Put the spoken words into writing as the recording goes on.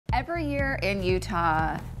Every year in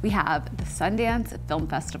Utah, we have the Sundance Film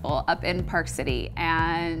Festival up in Park City,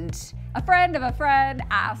 and a friend of a friend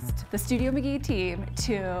asked the Studio McGee team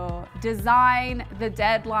to design the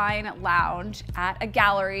Deadline Lounge at a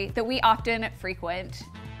gallery that we often frequent.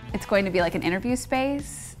 It's going to be like an interview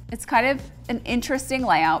space. It's kind of an interesting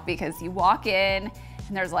layout because you walk in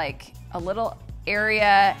and there's like a little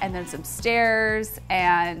area and then some stairs,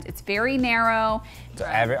 and it's very narrow. So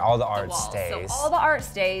all the art stays. So all the art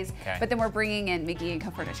stays, okay. But then we're bringing in McGee Co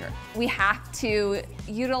furniture. We have to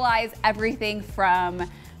utilize everything from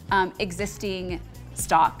existing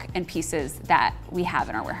stock and pieces that we have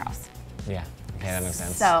in our warehouse. Yeah, okay, that makes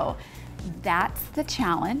sense. So that's the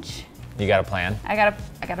challenge. You got a plan? I got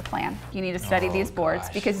a plan. You need to study these boards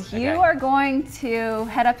because you okay. are going to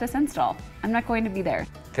head up this install. I'm not going to be there.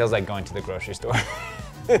 Feels like going to the grocery store.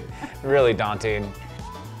 Really daunting.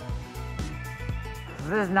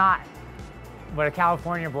 This is not what a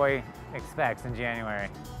California boy expects in January.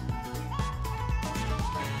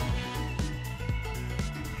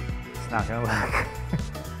 It's not gonna work.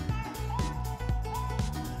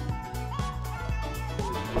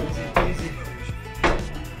 Easy.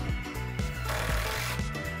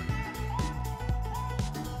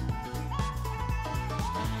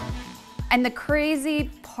 And the crazy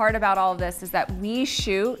part about all of this is that we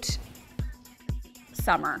shoot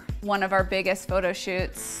summer. One of our biggest photo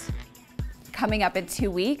shoots coming up in 2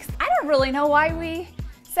 weeks. I don't really know why we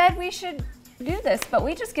said we should do this, but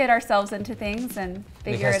we just get ourselves into things and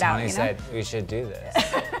figure it out, you know? Because Tony said we should do this.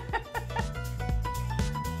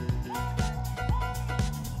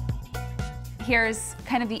 Here's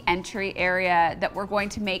kind of the entry area that we're going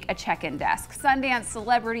to make a check-in desk. Sundance,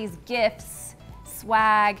 celebrities, gifts,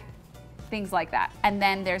 swag, things like that. And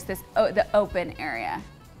then there's this the open area.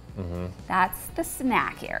 Mm-hmm. That's the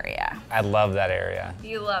snack area. I love that area.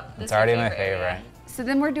 You love this. It's already my favorite. So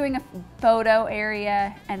then we're doing a photo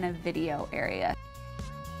area and a video area.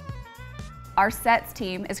 Our sets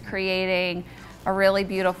team is creating a really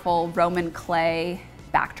beautiful Roman clay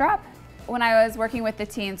backdrop. When I was working with the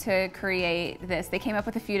team to create this, they came up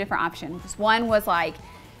with a few different options. One was like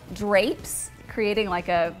drapes, creating like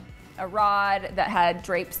a rod that had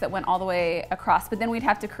drapes that went all the way across, but then we'd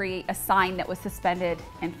have to create a sign that was suspended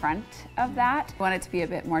in front of that. We wanted it to be a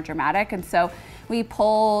bit more dramatic, and so we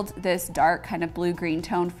pulled this dark kind of blue-green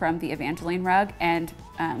tone from the Evangeline rug and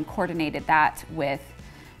coordinated that with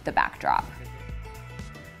the backdrop.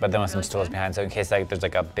 But then with some stools behind, so in case like there's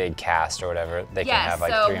like a big cast or whatever, they can have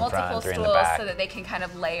like so 3 in front, 3 in the multiple back. stools so that they can kind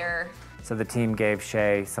of layer. So the team gave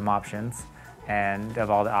Shea some options, and of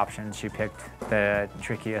all the options, she picked the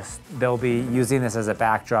trickiest. They'll be using this as a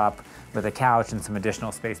backdrop with a couch and some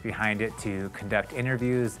additional space behind it to conduct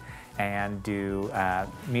interviews and do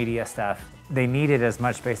media stuff. They needed as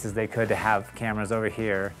much space as they could to have cameras over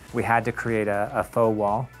here. We had to create a faux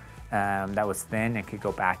wall that was thin and could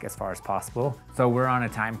go back as far as possible. So we're on a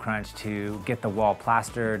time crunch to get the wall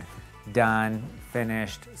plastered, done,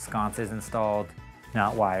 finished, sconces installed,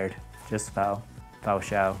 not wired, just faux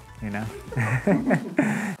show, you know? You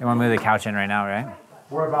want to move the couch in right now, right?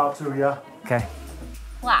 We're about to, yeah. Okay.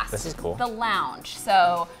 Last, This is cool. The lounge.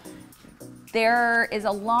 So there is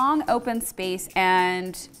a long open space,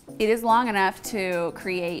 and it is long enough to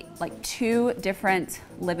create like 2 different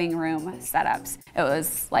living room setups. It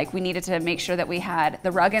was like we needed to make sure that we had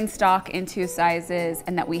the rug in stock in 2 sizes,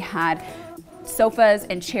 and that we had sofas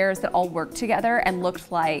and chairs that all worked together and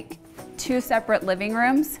looked like 2 separate living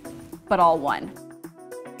rooms, but all one.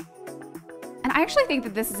 And I actually think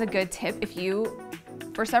that this is a good tip if you,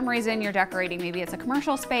 for some reason, you're decorating, maybe it's a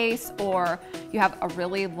commercial space or you have a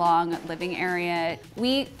really long living area.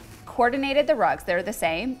 We coordinated the rugs, they're the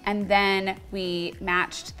same, and then we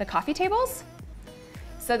matched the coffee tables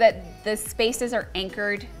so that the spaces are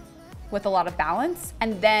anchored with a lot of balance,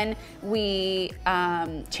 and then we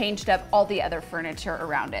changed up all the other furniture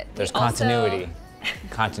around it. There's continuity.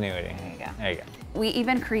 Continuity. There you go. There you go. We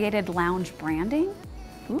even created lounge branding.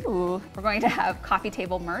 Ooh, we're going to have coffee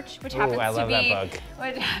table merch, which happens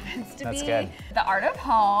to be good. The Art of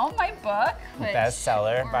Home, my book.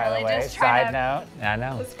 Bestseller, by the way. Side note. I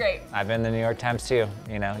know. That's great. I've been in the New York Times too,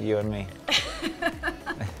 you know, you and me.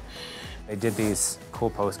 They did these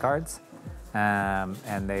cool postcards,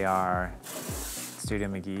 and they are Studio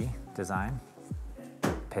McGee design,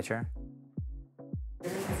 picture.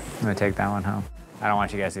 I'm gonna take that one home. I don't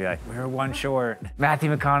want you guys to be like, we were one short.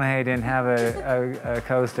 Matthew McConaughey didn't have a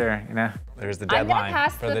coaster, you know? There's the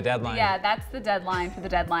deadline for the deadline. Yeah, that's the deadline for the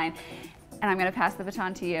deadline. and I'm gonna pass the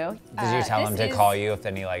baton to you. Did you tell them to call you if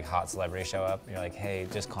any like hot celebrities show up? You're like, hey,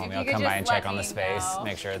 just call me. I'll come by and check on the space,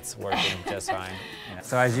 make sure it's working just fine. You know.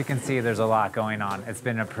 So as you can see, there's a lot going on. It's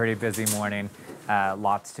been a pretty busy morning.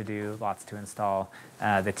 Lots to do, lots to install.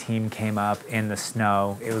 The team came up in the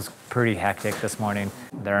snow. It was pretty hectic this morning.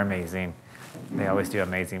 They're amazing. They always do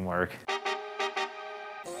amazing work.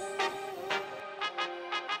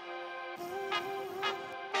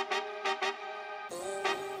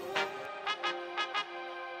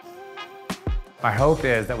 My hope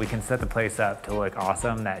is that we can set the place up to look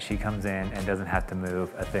awesome, that she comes in and doesn't have to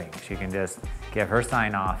move a thing. She can just give her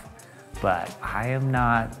sign off, but I am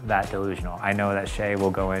not that delusional. I know that Shea will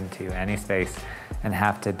go into any space and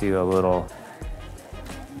have to do a little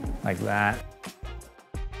like that.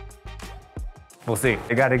 We'll see.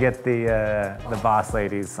 I got to get the boss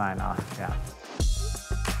lady's sign off, yeah.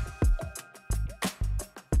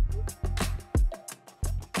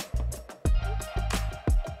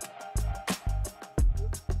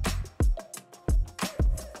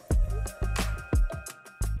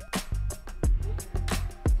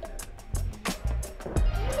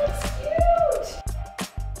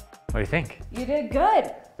 What do you think? You did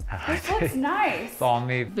good. This looks nice. It's all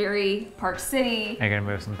me. Very Park City. Are you gonna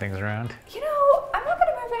move some things around? You know, I'm not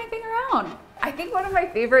gonna move anything around. I think one of my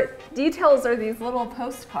favorite details are these little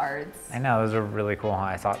postcards. I know, those are really cool, huh?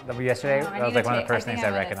 I thought yesterday, that was like one of the first things I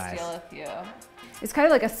recognized. It's kind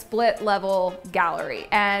of like a split level gallery,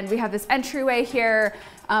 and we have this entryway here.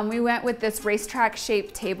 We went with this racetrack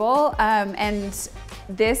shaped table, and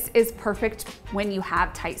this is perfect when you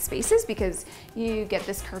have tight spaces because you get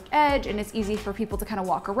this curved edge and it's easy for people to kind of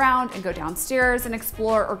walk around and go downstairs and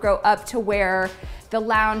explore, or go up to where the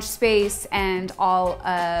lounge space and all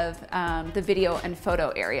of the video and photo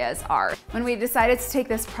areas are. When we decided to take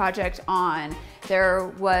this project on, there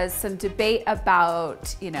was some debate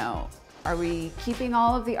about, you know, are we keeping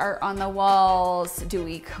all of the art on the walls? Do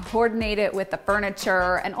we coordinate it with the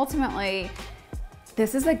furniture? And ultimately,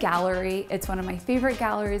 this is a gallery. It's one of my favorite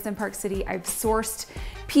galleries in Park City. I've sourced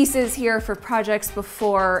pieces here for projects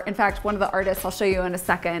before. In fact, one of the artists I'll show you in a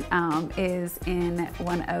second is in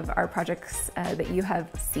one of our projects that you have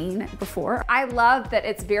seen before. I love that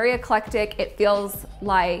it's very eclectic. It feels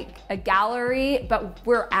like a gallery, but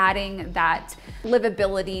we're adding that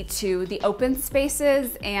livability to the open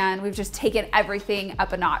spaces, and we've just taken everything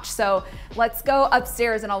up a notch. So let's go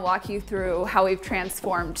upstairs and I'll walk you through how we've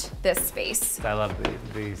transformed this space. I love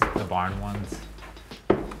the barn ones.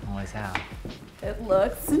 Always have. It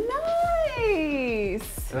looks nice.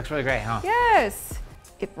 It looks really great, huh? Yes.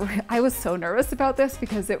 I was so nervous about this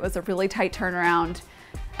because it was a really tight turnaround.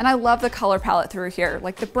 And I love the color palette through here,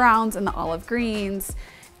 like the browns and the olive greens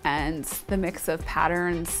and the mix of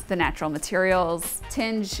patterns, the natural materials.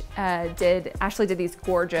 Ashley did these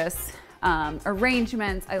gorgeous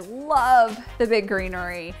arrangements. I love the big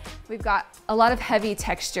greenery. We've got a lot of heavy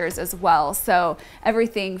textures as well. So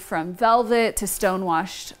everything from velvet to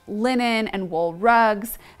stone-washed linen and wool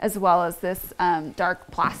rugs, as well as this dark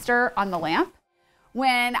plaster on the lamp.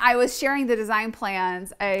 When I was sharing the design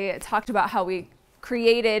plans, I talked about how we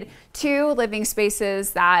created two living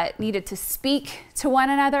spaces that needed to speak to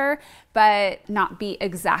one another, but not be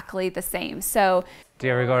exactly the same. So do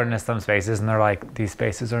you ever go into some spaces and they're like, these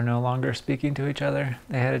spaces are no longer speaking to each other?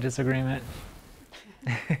 They had a disagreement.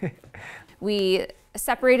 We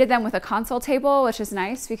separated them with a console table, which is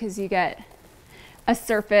nice because you get a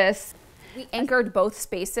surface. We anchored both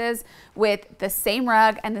spaces with the same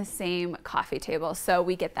rug and the same coffee table, so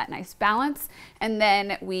we get that nice balance. And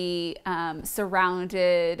then we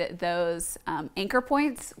surrounded those anchor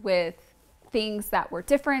points with things that were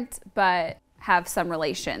different but have some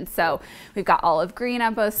relation. So we've got olive green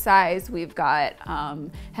on both sides. We've got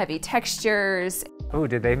heavy textures. Oh,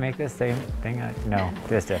 did they make the same thing? No,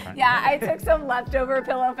 just different. Yeah, I took some leftover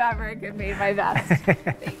pillow fabric and made my best.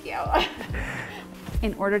 Thank you.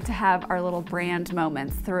 In order to have our little brand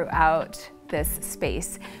moments throughout this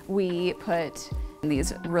space, we put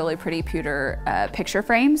these really pretty pewter picture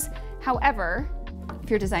frames. However, if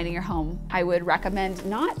you're designing your home, I would recommend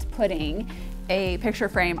not putting a picture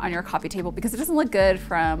frame on your coffee table because it doesn't look good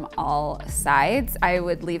from all sides. I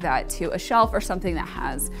would leave that to a shelf or something that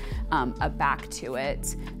has a back to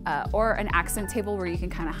it, or an accent table where you can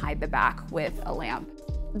kind of hide the back with a lamp.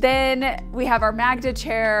 Then we have our Magda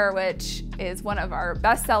chair, which is one of our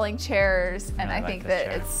best-selling chairs, and I think that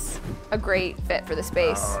it's a great fit for the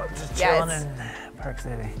space. Oh, just chilling in Park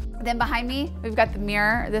City. Then behind me, we've got the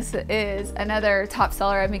mirror. This is another top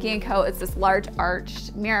seller at McGee Co. It's this large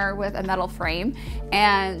arched mirror with a metal frame,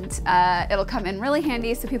 and it'll come in really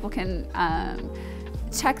handy so people can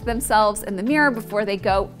check themselves in the mirror before they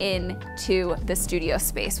go into the studio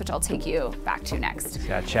space, which I'll take you back to next. You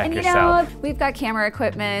gotta check and yourself. You know, we've got camera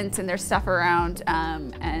equipment and there's stuff around,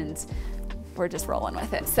 and we're just rolling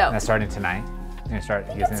with it. So that's starting tonight. You're gonna start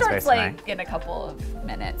using the space like tonight? in a couple of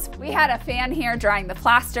minutes. We had a fan here drying the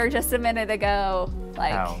plaster just a minute ago.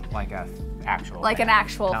 Like, oh, like a actual like fan. an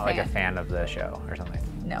actual Not fan. like a fan of the show or something.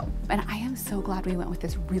 No, and I am so glad we went with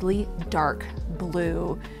this really dark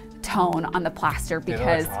blue tone on the plaster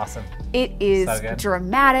because it looks awesome. It is So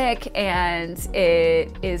dramatic and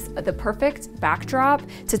it is the perfect backdrop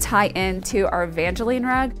to tie into our Evangeline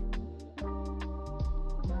rug.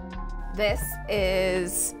 This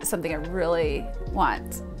is something I really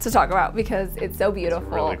want to talk about because it's so beautiful.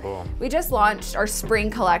 Really cool. We just launched our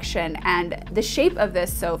spring collection and the shape of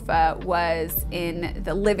this sofa was in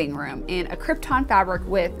the living room in a Krypton fabric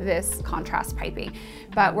with this contrast piping.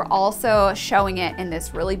 But we're also showing it in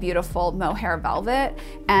this really beautiful mohair velvet,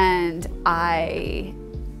 and I'm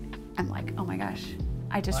like, oh my gosh.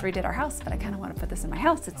 I just redid our house, but I kind of want to put this in my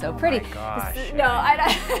house. It's so pretty. Oh my gosh.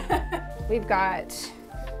 No, we've got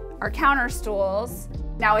our counter stools.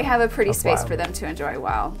 Now we have a pretty space wild. for them to enjoy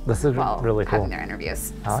while really cool. having their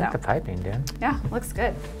interviews. I like So, the piping, dude. yeah, looks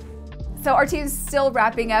good. So our team's still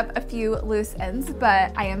wrapping up a few loose ends,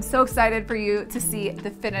 but I am so excited for you to see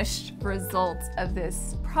the finished results of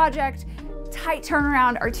this project. Tight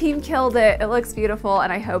turnaround, our team killed it. It looks beautiful,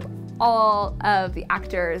 and I hope all of the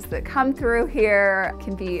actors that come through here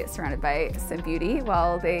can be surrounded by some beauty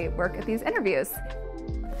while they work at these interviews.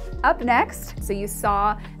 Up next, so you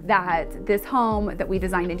saw that this home that we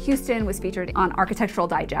designed in Houston was featured on Architectural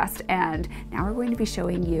Digest, and now we're going to be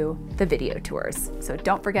showing you the video tours. So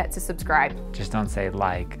don't forget to subscribe. Just don't say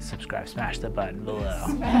like, subscribe, smash the button below.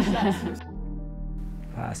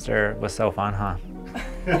 Plaster was so fun, huh?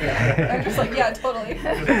 I'm just like, yeah, totally.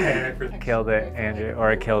 Killed it, Andrew,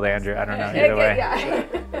 or it killed Andrew. I don't know, either way.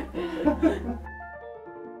 Yeah.